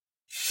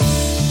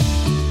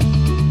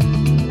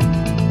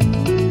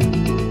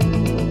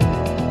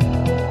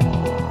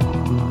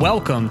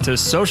Welcome to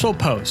Social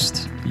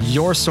Post,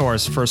 your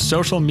source for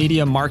social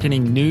media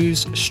marketing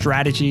news,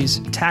 strategies,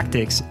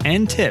 tactics,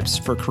 and tips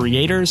for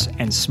creators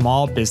and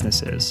small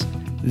businesses.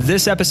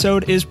 This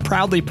episode is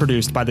proudly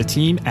produced by the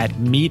team at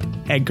Meet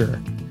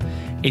Edgar,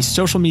 a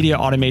social media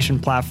automation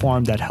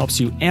platform that helps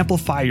you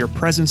amplify your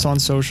presence on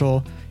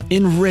social,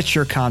 enrich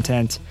your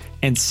content,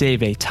 and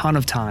save a ton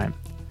of time.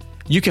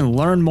 You can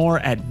learn more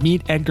at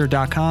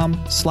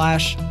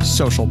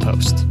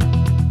meetedgar.com/socialpost.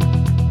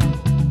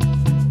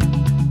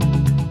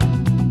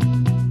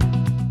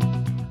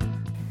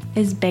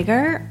 Is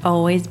bigger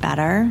always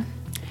better?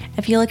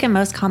 If you look at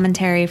most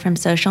commentary from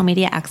social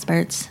media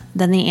experts,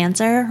 then the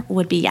answer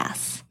would be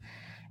yes.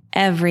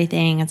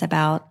 Everything is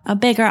about a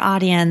bigger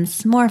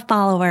audience, more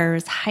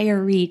followers,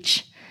 higher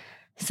reach.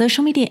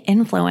 Social media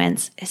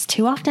influence is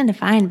too often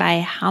defined by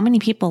how many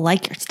people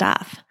like your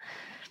stuff.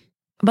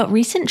 But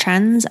recent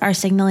trends are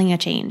signaling a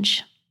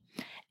change.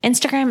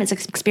 Instagram is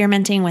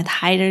experimenting with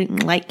hiding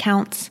like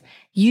counts.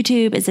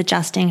 YouTube is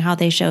adjusting how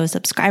they show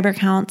subscriber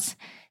counts.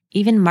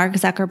 Even Mark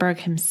Zuckerberg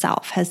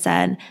himself has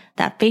said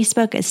that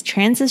Facebook is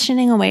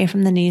transitioning away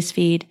from the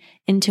newsfeed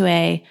into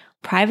a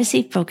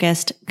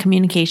privacy-focused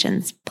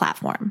communications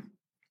platform.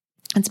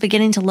 It's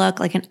beginning to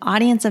look like an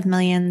audience of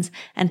millions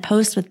and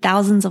posts with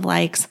thousands of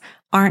likes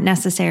aren't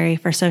necessary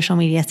for social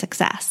media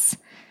success.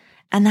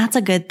 And that's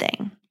a good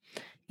thing.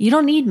 You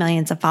don't need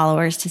millions of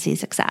followers to see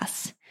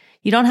success.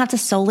 You don't have to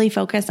solely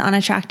focus on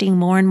attracting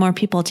more and more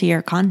people to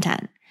your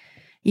content.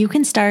 You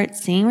can start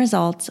seeing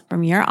results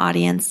from your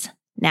audience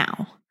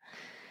now.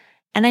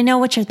 And I know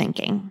what you're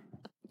thinking.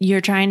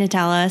 You're trying to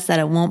tell us that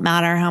it won't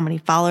matter how many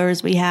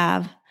followers we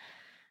have.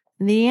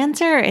 The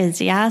answer is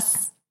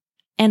yes,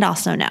 and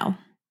also no.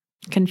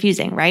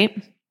 Confusing,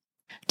 right?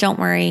 Don't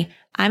worry,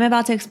 I'm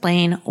about to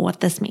explain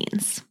what this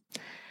means.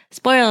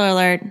 Spoiler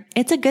alert,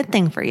 it's a good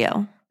thing for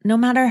you, no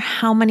matter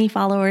how many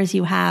followers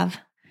you have.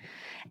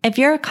 If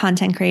you're a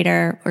content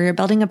creator or you're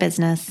building a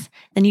business,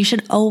 then you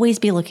should always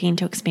be looking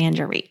to expand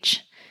your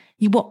reach.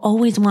 You will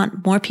always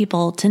want more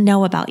people to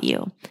know about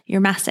you,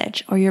 your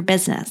message, or your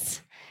business.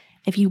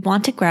 If you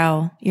want to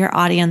grow, your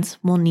audience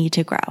will need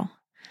to grow.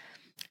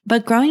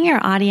 But growing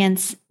your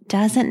audience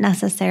doesn't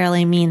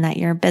necessarily mean that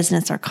your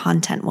business or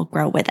content will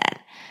grow with it.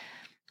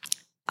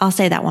 I'll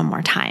say that one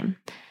more time.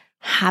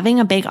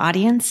 Having a big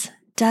audience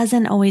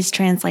doesn't always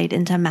translate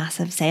into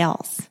massive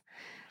sales.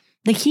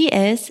 The key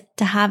is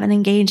to have an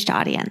engaged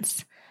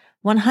audience.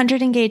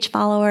 100 engaged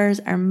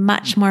followers are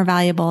much more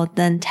valuable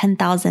than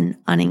 10,000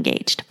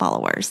 unengaged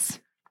followers.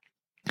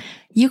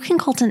 You can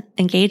cultivate an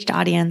engaged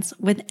audience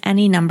with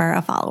any number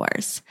of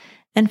followers.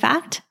 In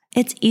fact,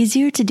 it's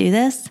easier to do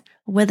this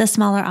with a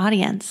smaller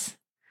audience.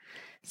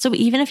 So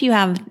even if you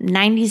have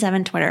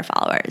 97 Twitter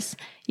followers,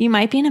 you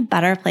might be in a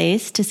better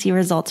place to see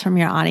results from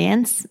your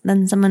audience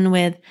than someone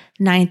with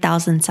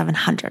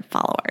 9,700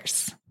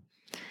 followers.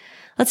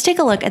 Let's take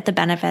a look at the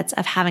benefits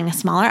of having a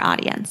smaller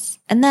audience,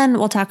 and then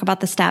we'll talk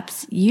about the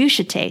steps you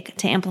should take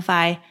to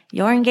amplify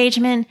your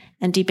engagement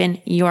and deepen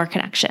your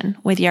connection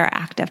with your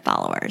active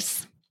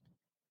followers.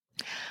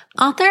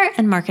 Author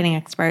and marketing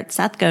expert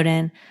Seth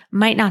Godin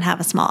might not have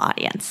a small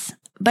audience,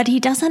 but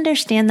he does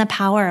understand the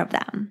power of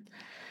them.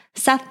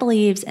 Seth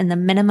believes in the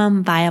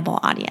minimum viable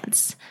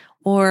audience,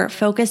 or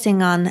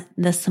focusing on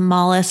the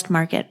smallest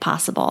market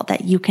possible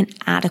that you can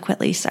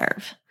adequately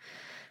serve.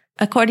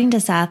 According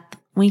to Seth,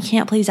 we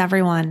can't please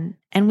everyone,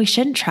 and we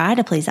shouldn't try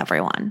to please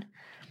everyone.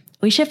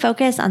 We should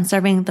focus on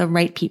serving the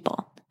right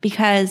people,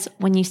 because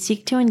when you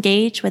seek to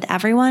engage with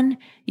everyone,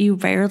 you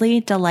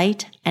rarely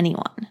delight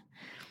anyone.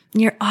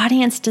 Your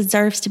audience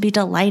deserves to be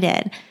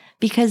delighted,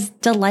 because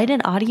delighted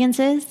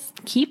audiences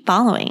keep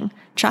following,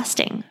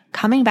 trusting,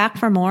 coming back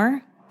for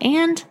more,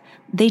 and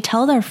they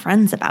tell their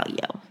friends about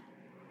you.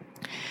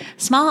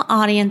 Small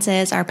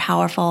audiences are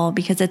powerful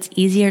because it's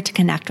easier to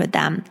connect with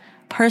them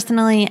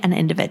personally and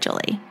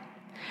individually.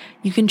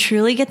 You can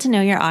truly get to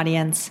know your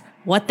audience,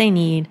 what they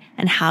need,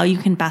 and how you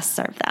can best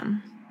serve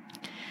them.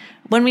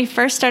 When we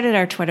first started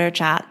our Twitter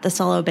chat, the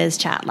Solo Biz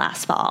Chat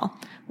last fall,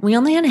 we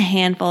only had a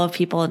handful of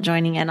people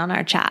joining in on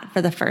our chat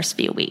for the first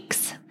few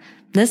weeks.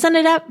 This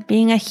ended up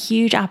being a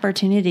huge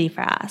opportunity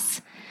for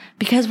us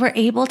because we're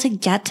able to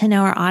get to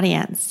know our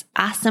audience,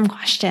 ask them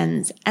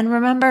questions, and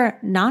remember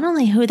not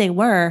only who they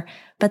were,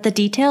 but the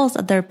details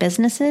of their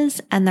businesses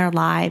and their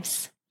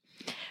lives.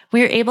 We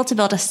were able to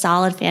build a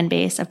solid fan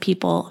base of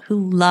people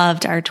who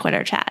loved our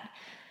Twitter chat.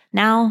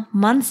 Now,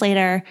 months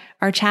later,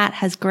 our chat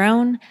has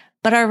grown,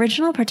 but our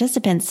original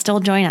participants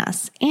still join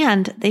us,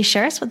 and they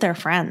share us with their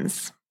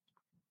friends.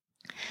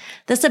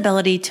 This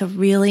ability to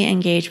really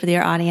engage with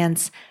your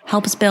audience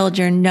helps build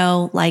your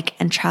know, like,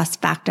 and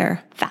trust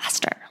factor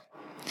faster.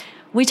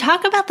 We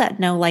talk about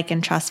that know, like,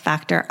 and trust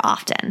factor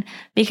often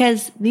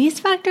because these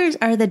factors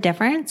are the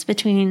difference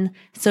between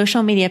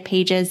social media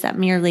pages that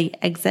merely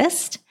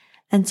exist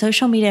and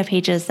social media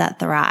pages that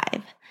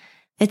thrive.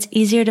 It's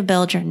easier to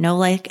build your know,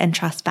 like, and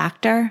trust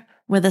factor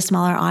with a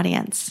smaller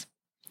audience.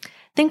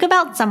 Think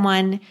about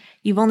someone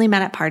you've only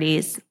met at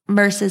parties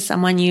versus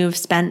someone you've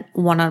spent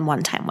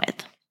one-on-one time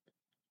with.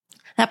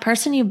 That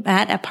person you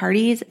met at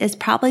parties is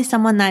probably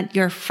someone that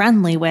you're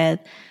friendly with,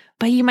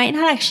 but you might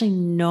not actually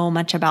know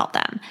much about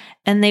them.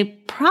 And they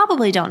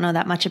probably don't know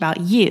that much about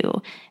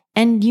you.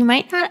 And you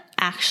might not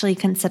actually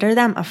consider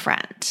them a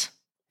friend.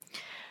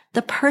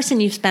 The person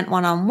you've spent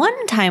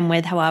one-on-one time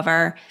with,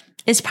 however,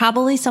 is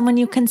probably someone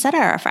you consider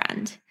a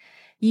friend.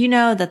 You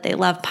know that they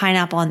love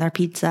pineapple on their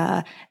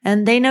pizza,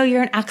 and they know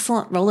you're an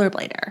excellent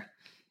rollerblader.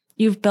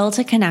 You've built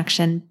a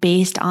connection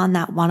based on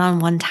that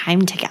one-on-one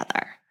time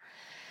together.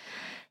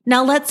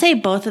 Now, let's say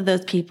both of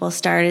those people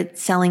started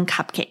selling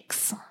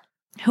cupcakes.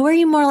 Who are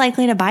you more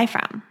likely to buy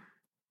from?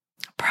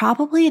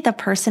 Probably the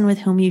person with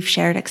whom you've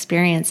shared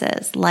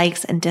experiences,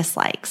 likes, and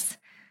dislikes.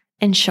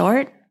 In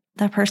short,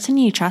 the person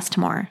you trust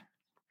more.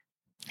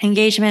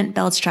 Engagement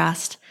builds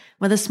trust.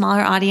 With a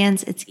smaller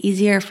audience, it's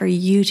easier for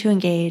you to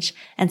engage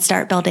and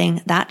start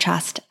building that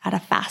trust at a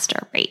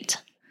faster rate.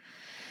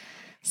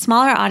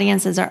 Smaller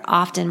audiences are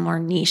often more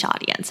niche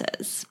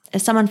audiences.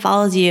 If someone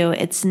follows you,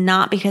 it's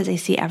not because they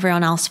see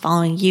everyone else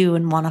following you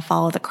and want to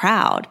follow the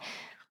crowd.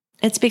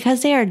 It's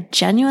because they are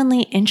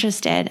genuinely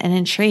interested and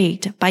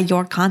intrigued by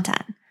your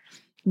content.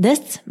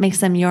 This makes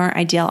them your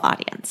ideal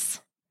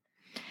audience.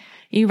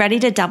 Are you ready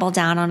to double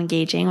down on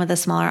engaging with a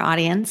smaller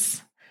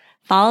audience?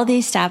 Follow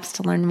these steps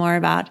to learn more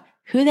about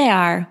who they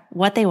are,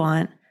 what they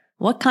want,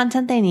 what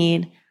content they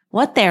need,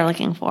 what they're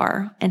looking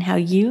for, and how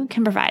you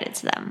can provide it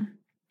to them.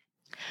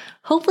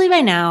 Hopefully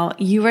by now,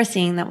 you are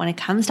seeing that when it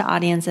comes to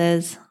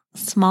audiences,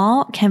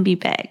 small can be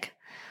big.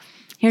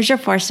 Here's your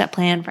 4-step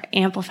plan for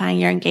amplifying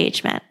your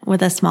engagement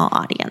with a small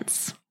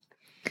audience.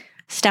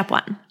 Step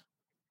 1,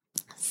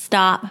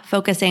 stop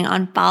focusing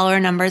on follower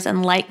numbers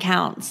and like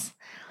counts.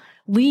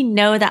 We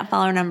know that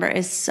follower number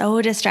is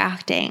so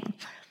distracting,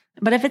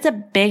 but if it's a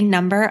big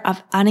number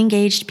of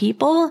unengaged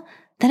people,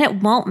 then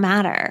it won't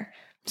matter.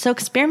 So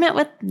experiment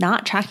with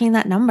not tracking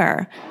that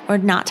number or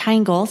not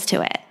tying goals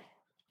to it.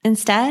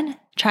 Instead,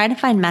 try to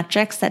find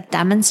metrics that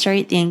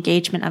demonstrate the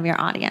engagement of your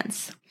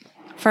audience.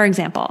 For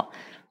example,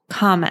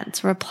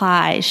 comments,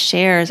 replies,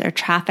 shares, or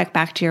traffic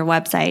back to your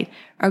website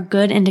are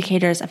good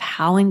indicators of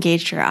how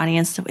engaged your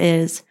audience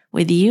is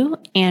with you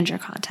and your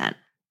content.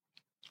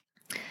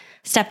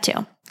 Step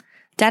 2,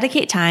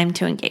 dedicate time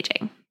to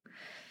engaging.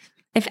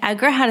 If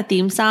Edgar had a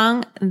theme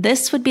song,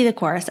 this would be the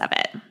chorus of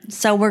it,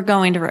 so we're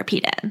going to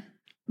repeat it.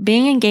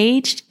 Being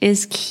engaged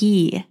is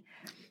key.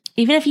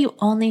 Even if you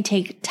only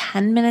take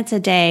 10 minutes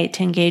a day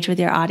to engage with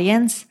your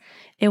audience,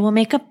 it will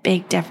make a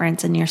big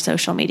difference in your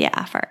social media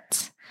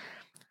efforts.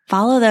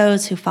 Follow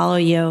those who follow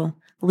you,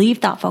 leave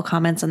thoughtful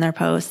comments on their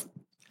posts,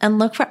 and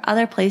look for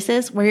other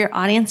places where your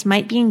audience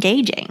might be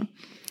engaging.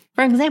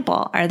 For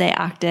example, are they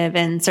active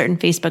in certain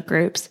Facebook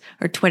groups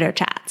or Twitter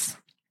chats?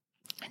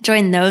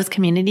 Join those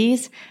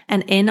communities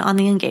and in on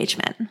the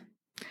engagement.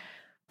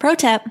 Pro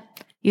tip,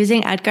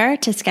 using Edgar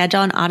to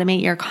schedule and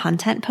automate your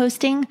content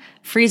posting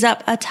frees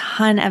up a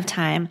ton of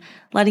time,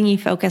 letting you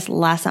focus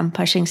less on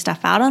pushing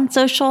stuff out on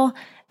social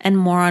and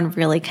more on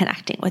really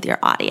connecting with your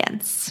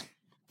audience.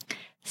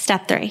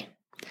 Step 3,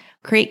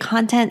 create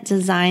content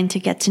designed to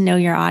get to know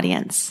your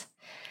audience.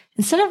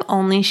 Instead of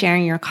only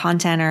sharing your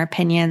content or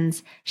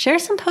opinions, share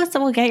some posts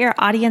that will get your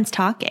audience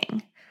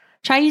talking.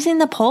 Try using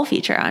the poll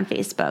feature on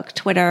Facebook,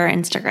 Twitter, or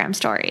Instagram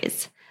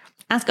stories.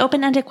 Ask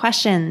open-ended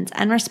questions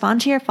and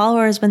respond to your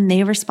followers when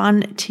they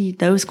respond to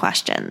those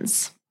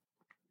questions.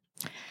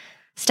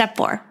 Step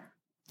 4,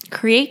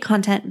 create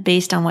content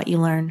based on what you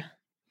learn.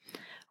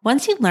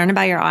 Once you learn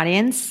about your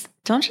audience,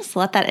 don't just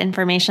let that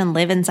information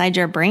live inside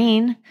your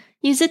brain.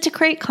 Use it to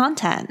create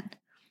content.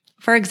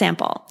 For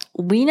example,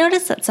 we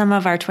noticed that some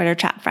of our Twitter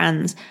chat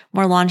friends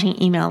were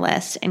launching email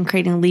lists and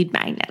creating lead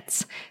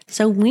magnets.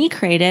 So we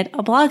created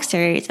a blog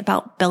series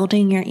about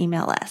building your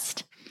email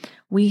list.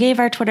 We gave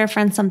our Twitter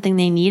friends something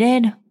they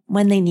needed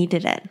when they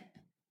needed it.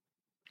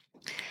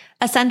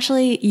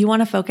 Essentially, you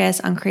want to focus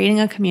on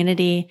creating a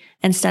community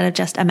instead of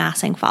just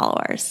amassing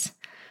followers.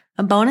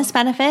 A bonus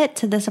benefit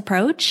to this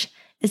approach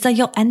is that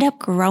you'll end up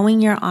growing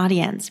your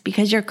audience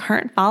because your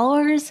current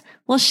followers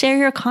will share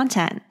your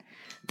content.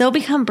 They'll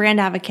become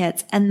brand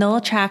advocates and they'll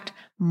attract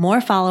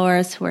more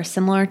followers who are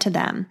similar to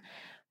them,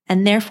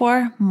 and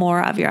therefore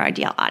more of your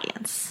ideal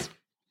audience.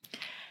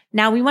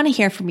 Now we want to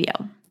hear from you.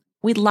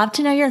 We'd love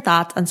to know your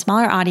thoughts on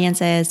smaller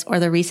audiences or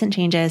the recent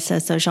changes to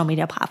social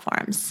media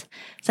platforms.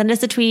 Send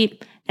us a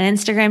tweet, an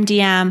Instagram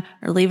DM,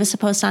 or leave us a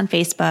post on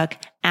Facebook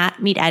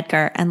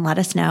 @MeetEdgar and let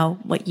us know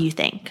what you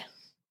think.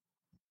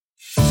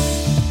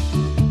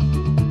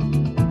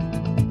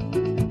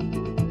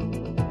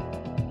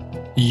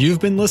 You've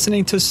been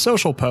listening to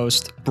Social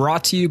Post,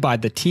 brought to you by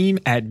the team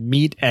at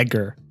Meet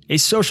Edgar, a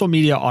social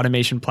media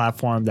automation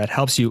platform that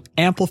helps you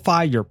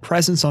amplify your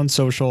presence on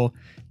social,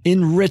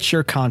 enrich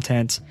your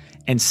content,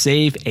 and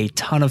save a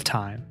ton of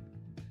time.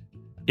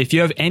 If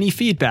you have any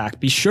feedback,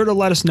 be sure to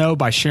let us know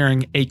by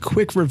sharing a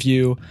quick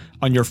review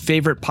on your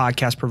favorite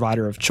podcast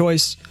provider of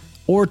choice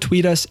or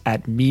tweet us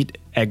at Meet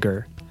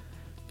Edgar.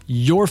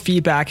 Your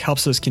feedback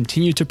helps us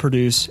continue to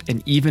produce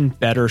an even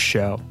better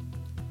show.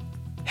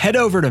 Head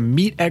over to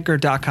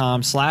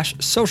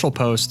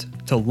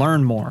meetedgar.com/socialpost to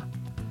learn more.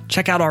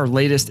 Check out our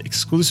latest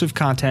exclusive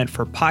content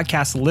for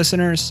podcast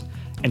listeners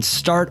and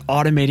start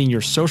automating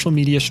your social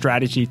media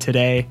strategy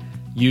today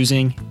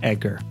using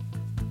Edgar.